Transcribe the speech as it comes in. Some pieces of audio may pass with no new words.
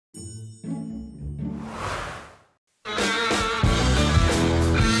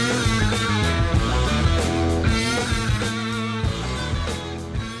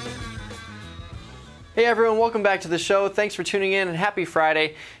Hey everyone, welcome back to the show. Thanks for tuning in and happy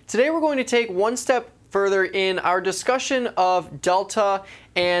Friday. Today we're going to take one step further in our discussion of delta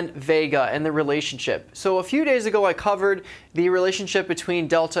and Vega and the relationship. So a few days ago I covered the relationship between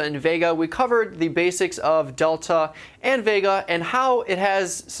delta and Vega. We covered the basics of delta and Vega and how it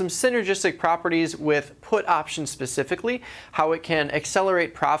has some synergistic properties with put options specifically, how it can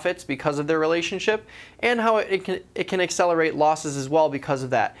accelerate profits because of their relationship, and how it can accelerate losses as well because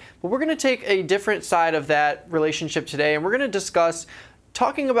of that. But we're going to take a different side of that relationship today, and we're going to discuss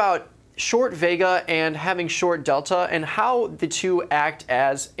talking about short Vega and having short delta and how the two act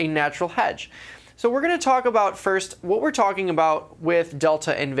as a natural hedge. So we're going to talk about first what we're talking about with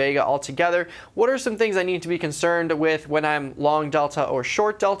delta and Vega altogether. What are some things I need to be concerned with when I'm long delta or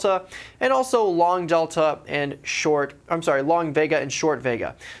short delta, and also long delta and long Vega and short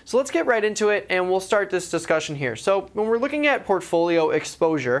Vega. So let's get right into it and we'll start this discussion here. So when we're looking at portfolio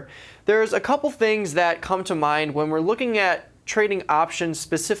exposure, there's a couple things that come to mind when we're looking at trading options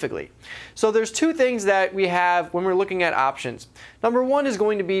specifically. So there's two things that we have when we're looking at options. Number one is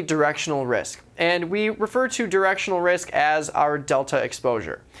going to be directional risk, and we refer to directional risk as our delta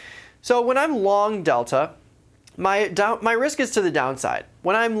exposure. So when I'm long delta, my risk is to the downside.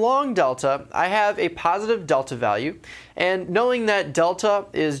 When I'm long delta, I have a positive delta value, and knowing that delta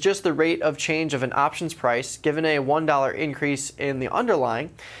is just the rate of change of an options price given a $1 increase in the underlying,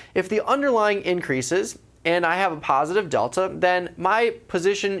 if the underlying increases and I have a positive delta, then my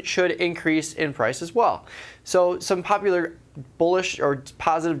position should increase in price as well. So some popular bullish or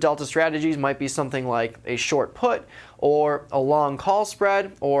positive delta strategies might be something like a short put, or a long call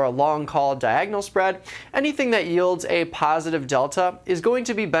spread, or a long call diagonal spread. Anything that yields a positive delta is going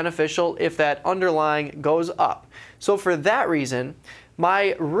to be beneficial if that underlying goes up. So for that reason,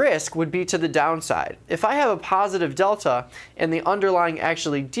 my risk would be to the downside. If I have a positive delta and the underlying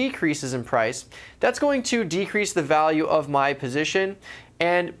actually decreases in price, that's going to decrease the value of my position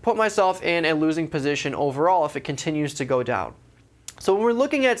and put myself in a losing position overall if it continues to go down. So when we're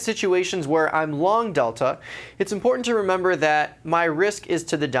looking at situations where I'm long delta, it's important to remember that my risk is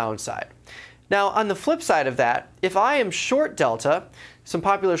to the downside. Now on the flip side of that, if I am short delta, some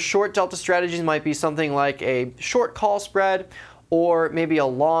popular short delta strategies might be something like a short call spread, or maybe a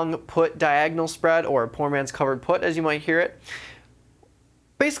long put diagonal spread, or a poor man's covered put as you might hear it.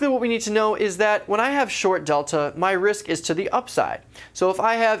 Basically what we need to know is that when I have short delta, my risk is to the upside. So if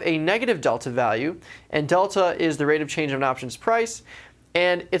I have a negative delta value, and delta is the rate of change of an options price,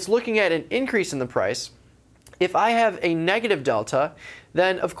 and it's looking at an increase in the price, if I have a negative delta,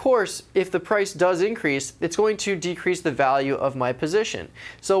 then of course, if the price does increase, it's going to decrease the value of my position.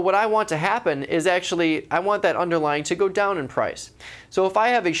 So what I want to happen is actually, I want that underlying to go down in price. So if I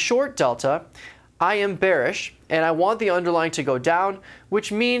have a short delta, I am bearish, and I want the underlying to go down,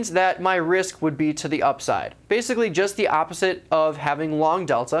 which means that my risk would be to the upside. Basically just the opposite of having long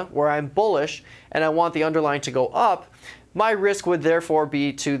delta, where I'm bullish and I want the underlying to go up, my risk would therefore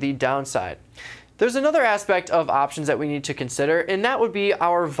be to the downside. There's another aspect of options that we need to consider, and that would be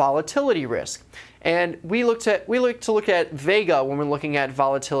our volatility risk. And we like to look at Vega when we're looking at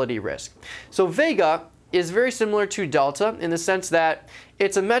volatility risk. So Vega is very similar to delta in the sense that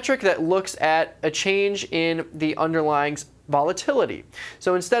it's a metric that looks at a change in the underlying's volatility.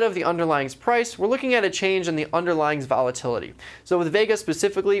 So instead of the underlying's price, we're looking at a change in the underlying's volatility. So with Vega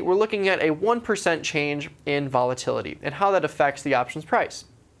specifically, we're looking at a 1% change in volatility and how that affects the options price.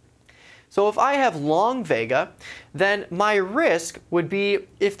 So if I have long Vega, then my risk would be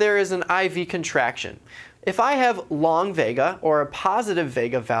if there is an IV contraction. If I have long Vega or a positive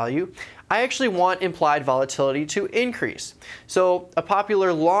Vega value, I actually want implied volatility to increase. So a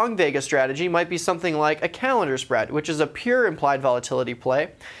popular long Vega strategy might be something like a calendar spread, which is a pure implied volatility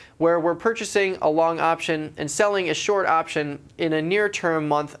play, where we're purchasing a long option and selling a short option in a near-term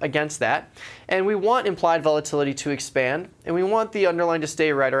month against that. And we want implied volatility to expand, and we want the underlying to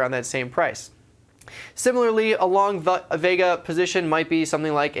stay right around that same price. Similarly, a long Vega position might be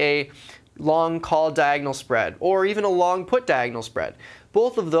something like a long call diagonal spread, or even a long put diagonal spread.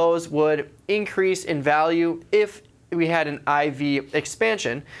 Both of those would increase in value if we had an IV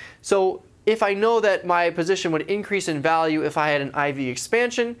expansion. So if I know that my position would increase in value if I had an IV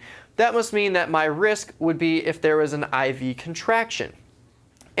expansion, that must mean that my risk would be if there was an IV contraction.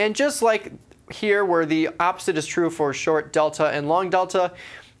 And just like here where the opposite is true for short delta and long delta,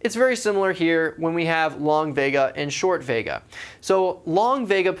 it's very similar here when we have long Vega and short Vega. So long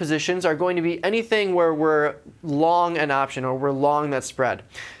Vega positions are going to be anything where we're long an option or we're long that spread.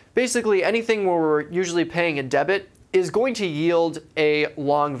 Basically anything where we're usually paying a debit is going to yield a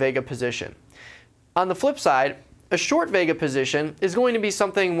long Vega position. On the flip side, a short Vega position is going to be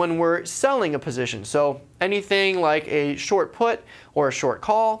something when we're selling a position. So anything like a short put or a short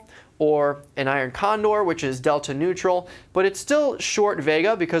call or an iron condor, which is delta neutral, but it's still short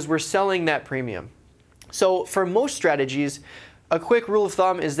Vega because we're selling that premium. So for most strategies, a quick rule of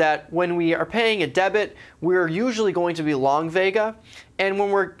thumb is that when we are paying a debit, we're usually going to be long Vega, and when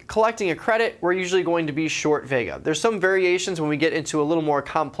we're collecting a credit, we're usually going to be short Vega. There's some variations when we get into a little more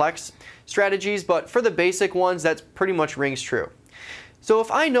complex strategies, but for the basic ones, that's pretty much rings true. So if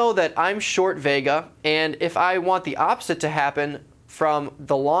I know that I'm short Vega, and if I want the opposite to happen from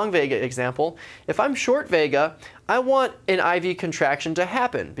the long Vega example, if I'm short Vega, I want an IV contraction to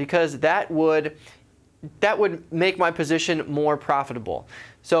happen because that would make my position more profitable.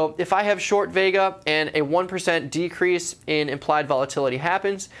 So if I have short Vega and a 1% decrease in implied volatility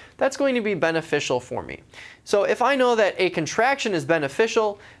happens, that's going to be beneficial for me. So if I know that a contraction is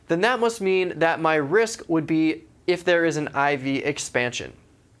beneficial, then that must mean that my risk would be if there is an IV expansion.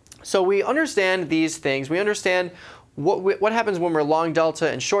 So we understand these things. We understand what happens when we're long delta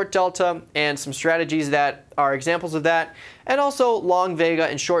and short delta, and some strategies that are examples of that, and also long Vega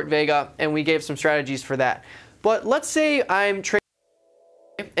and short Vega, and we gave some strategies for that. But let's say I'm trading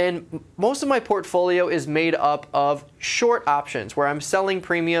and most of my portfolio is made up of short options where I'm selling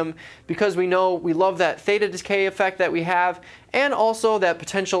premium because we know we love that theta decay effect that we have, and also that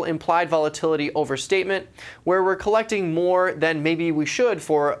potential implied volatility overstatement where we're collecting more than maybe we should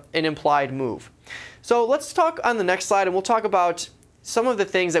for an implied move. So let's talk on the next slide, and we'll talk about some of the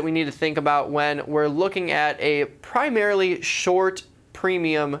things that we need to think about when we're looking at a primarily short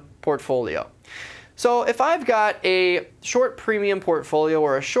premium portfolio. So if I've got a short premium portfolio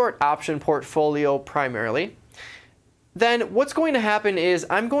or a short option portfolio primarily, then what's going to happen is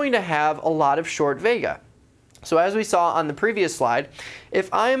I'm going to have a lot of short Vega. So as we saw on the previous slide,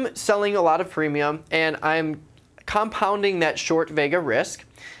 if I'm selling a lot of premium and I'm compounding that short Vega risk,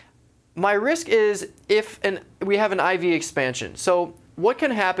 my risk is if we have an IV expansion. So what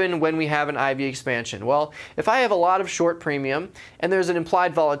can happen when we have an IV expansion? Well, if I have a lot of short premium and there's an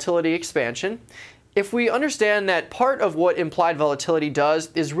implied volatility expansion, if we understand that part of what implied volatility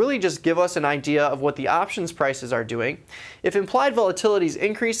does is really just give us an idea of what the options prices are doing, if implied volatility is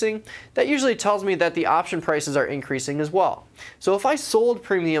increasing, that usually tells me that the option prices are increasing as well. So if I sold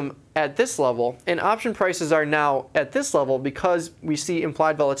premium at this level and option prices are now at this level because we see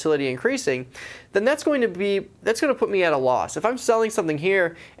implied volatility increasing, then that's going to put me at a loss. If I'm selling something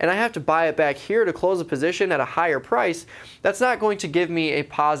here and I have to buy it back here to close a position at a higher price, that's not going to give me a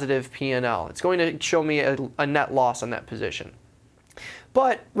positive P&L. It's going to show me a net loss on that position.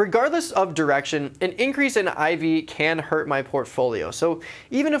 But regardless of direction, an increase in IV can hurt my portfolio. So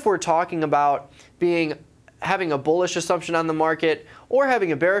even if we're talking about having a bullish assumption on the market or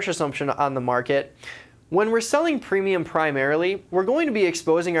having a bearish assumption on the market, when we're selling premium primarily, we're going to be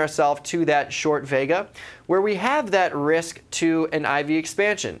exposing ourselves to that short Vega where we have that risk to an IV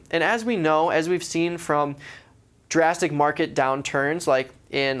expansion. And as we know, as we've seen from drastic market downturns like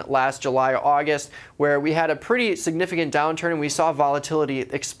in last July or August, where we had a pretty significant downturn and we saw volatility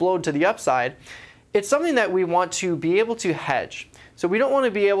explode to the upside, it's something that we want to be able to hedge. So we don't want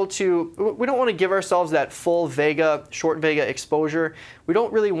to give ourselves that full Vega, short Vega exposure. We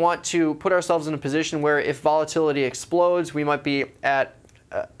don't really want to put ourselves in a position where if volatility explodes, we might be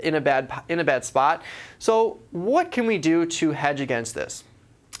in a bad spot. So what can we do to hedge against this?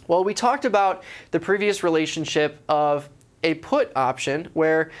 Well, we talked about the previous relationship of a put option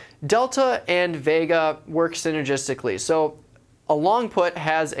where delta and Vega work synergistically. So a long put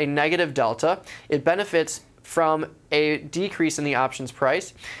has a negative delta. It benefits from a decrease in the options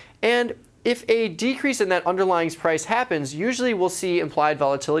price. And if a decrease in that underlying price happens, usually we'll see implied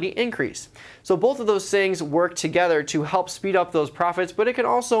volatility increase. So both of those things work together to help speed up those profits, but it can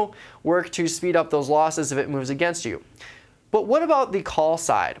also work to speed up those losses if it moves against you. But what about the call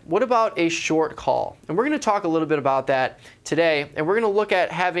side? What about a short call? And we're going to talk a little bit about that today, and we're going to look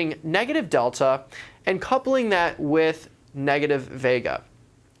at having negative delta and coupling that with negative Vega.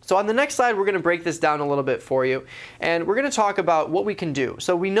 So on the next slide, we're going to break this down a little bit for you, and we're going to talk about what we can do.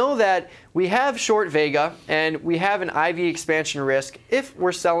 So we know that we have short Vega and we have an IV expansion risk if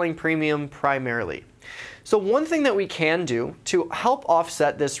we're selling premium primarily. So one thing that we can do to help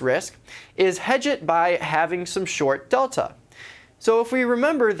offset this risk is hedge it by having some short delta. So if we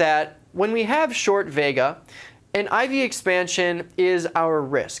remember that when we have short Vega, an IV expansion is our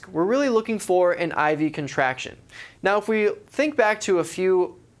risk. We're really looking for an IV contraction. Now, if we think back to a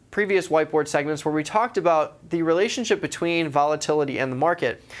few previous whiteboard segments where we talked about the relationship between volatility and the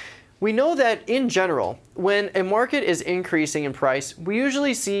market, We know that in general, when a market is increasing in price, we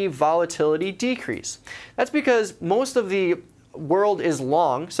usually see volatility decrease. That's because most of the world is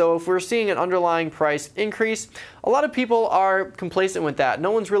long, so if we're seeing an underlying price increase, a lot of people are complacent with that.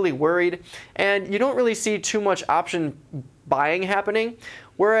 No one's really worried, and you don't really see too much option buying happening.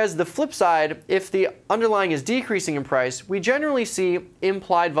 Whereas the flip side, if the underlying is decreasing in price, we generally see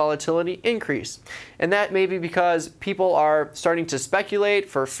implied volatility increase. And that may be because people are starting to speculate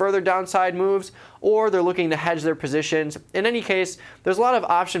for further downside moves, or they're looking to hedge their positions. In any case, there's a lot of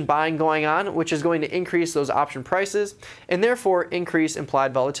option buying going on, which is going to increase those option prices and therefore increase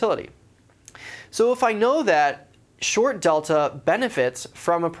implied volatility. So if I know that short delta benefits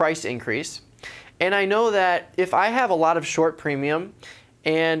from a price increase, and I know that if I have a lot of short premium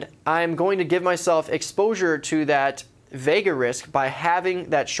and I'm going to give myself exposure to that Vega risk by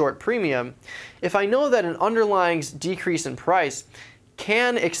having that short premium, if I know that an underlying decrease in price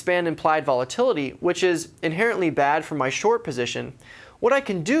can expand implied volatility, which is inherently bad for my short position, what I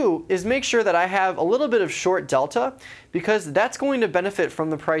can do is make sure that I have a little bit of short delta, because that's going to benefit from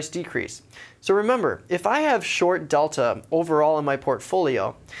the price decrease. So remember, if I have short delta overall in my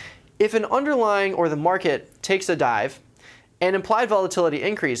portfolio, if an underlying or the market takes a dive and implied volatility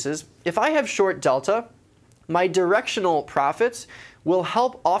increases, if I have short delta, my directional profits will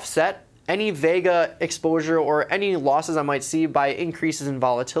help offset any Vega exposure or any losses I might see by increases in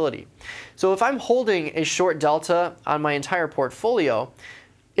volatility. So if I'm holding a short delta on my entire portfolio,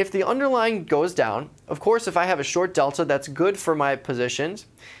 if the underlying goes down, of course, if I have a short delta, that's good for my positions.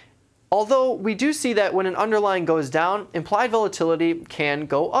 Although we do see that when an underlying goes down, implied volatility can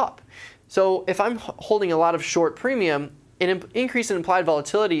go up. So if I'm holding a lot of short premium, an increase in implied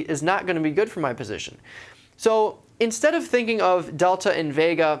volatility is not going to be good for my position. So instead of thinking of delta and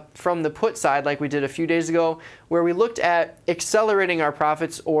Vega from the put side like we did a few days ago, where we looked at accelerating our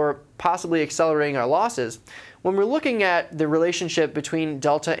profits or possibly accelerating our losses, when we're looking at the relationship between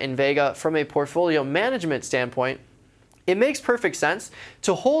delta and Vega from a portfolio management standpoint, it makes perfect sense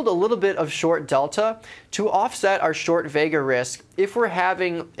to hold a little bit of short delta to offset our short Vega risk if we're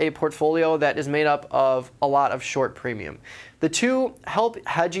having a portfolio that is made up of a lot of short premium. The two help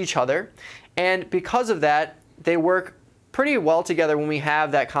hedge each other, and because of that, they work pretty well together when we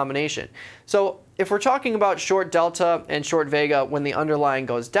have that combination. So if we're talking about short delta and short Vega when the underlying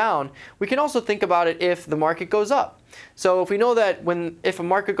goes down, we can also think about it if the market goes up. So if we know that if a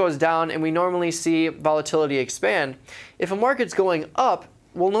market goes down and we normally see volatility expand, if a market's going up,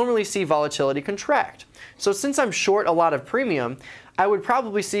 we'll normally see volatility contract. So since I'm short a lot of premium, I would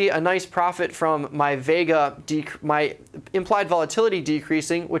probably see a nice profit from my Vega, my implied volatility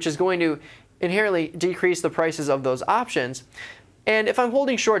decreasing, which is going to inherently decrease the prices of those options. And if I'm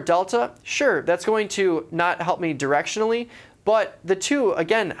holding short delta, sure, that's going to not help me directionally, but the two,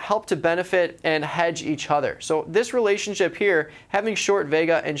 again, help to benefit and hedge each other. So this relationship here, having short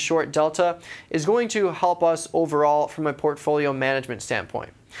Vega and short delta, is going to help us overall from a portfolio management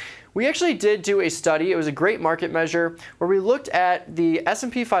standpoint. We actually did do a study. It was a great market measure where we looked at the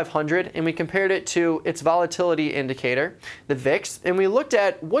S&P 500 and we compared it to its volatility indicator, the VIX, and we looked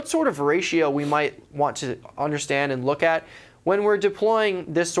at what sort of ratio we might want to understand and look at when we're deploying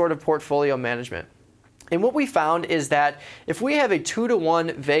this sort of portfolio management. And what we found is that if we have a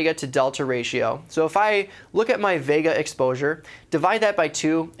 2-to-1 Vega to Delta ratio, so if I look at my Vega exposure, divide that by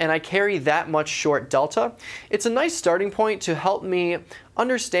 2, and I carry that much short delta, it's a nice starting point to help me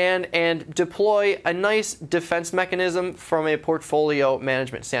understand and deploy a nice defense mechanism from a portfolio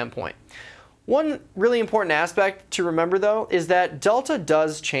management standpoint. One really important aspect to remember, though, is that delta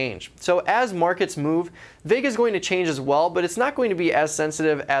does change. So as markets move, Vega is going to change as well, but it's not going to be as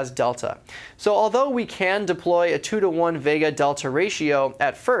sensitive as delta. So although we can deploy a 2-to-1 Vega delta ratio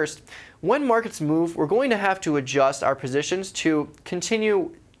at first, when markets move, we're going to have to adjust our positions to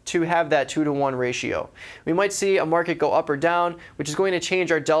continue to have that 2-to-1 ratio. We might see a market go up or down, which is going to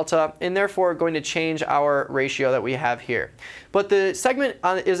change our delta and therefore going to change our ratio that we have here. But the segment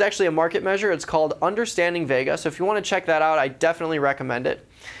is actually a market measure. It's called Understanding Vega. So if you want to check that out, I definitely recommend it.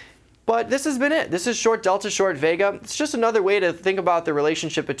 But this has been it. This is short delta, short Vega. It's just another way to think about the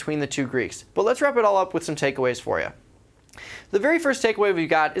relationship between the two Greeks. But let's wrap it all up with some takeaways for you. The very first takeaway we've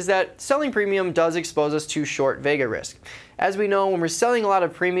got is that selling premium does expose us to short Vega risk. As we know, when we're selling a lot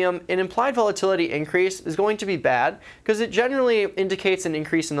of premium, an implied volatility increase is going to be bad because it generally indicates an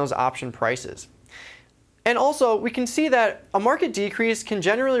increase in those option prices. And also, we can see that a market decrease can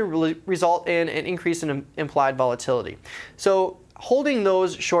generally result in an increase in implied volatility. So holding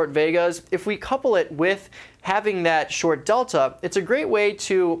those short Vegas, if we couple it with having that short delta, it's a great way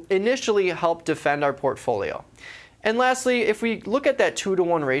to initially help defend our portfolio. And lastly, if we look at that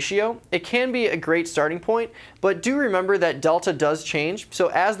 2-to-1 ratio, it can be a great starting point, but do remember that delta does change. So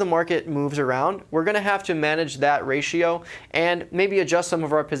as the market moves around, we're going to have to manage that ratio and maybe adjust some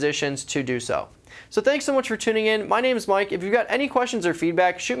of our positions to do so. So thanks so much for tuning in. My name is Mike. If you've got any questions or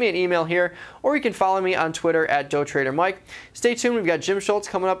feedback, shoot me an email here, or you can follow me on Twitter at DoTraderMike. Stay tuned. We've got Jim Schultz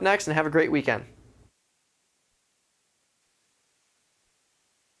coming up next, and have a great weekend.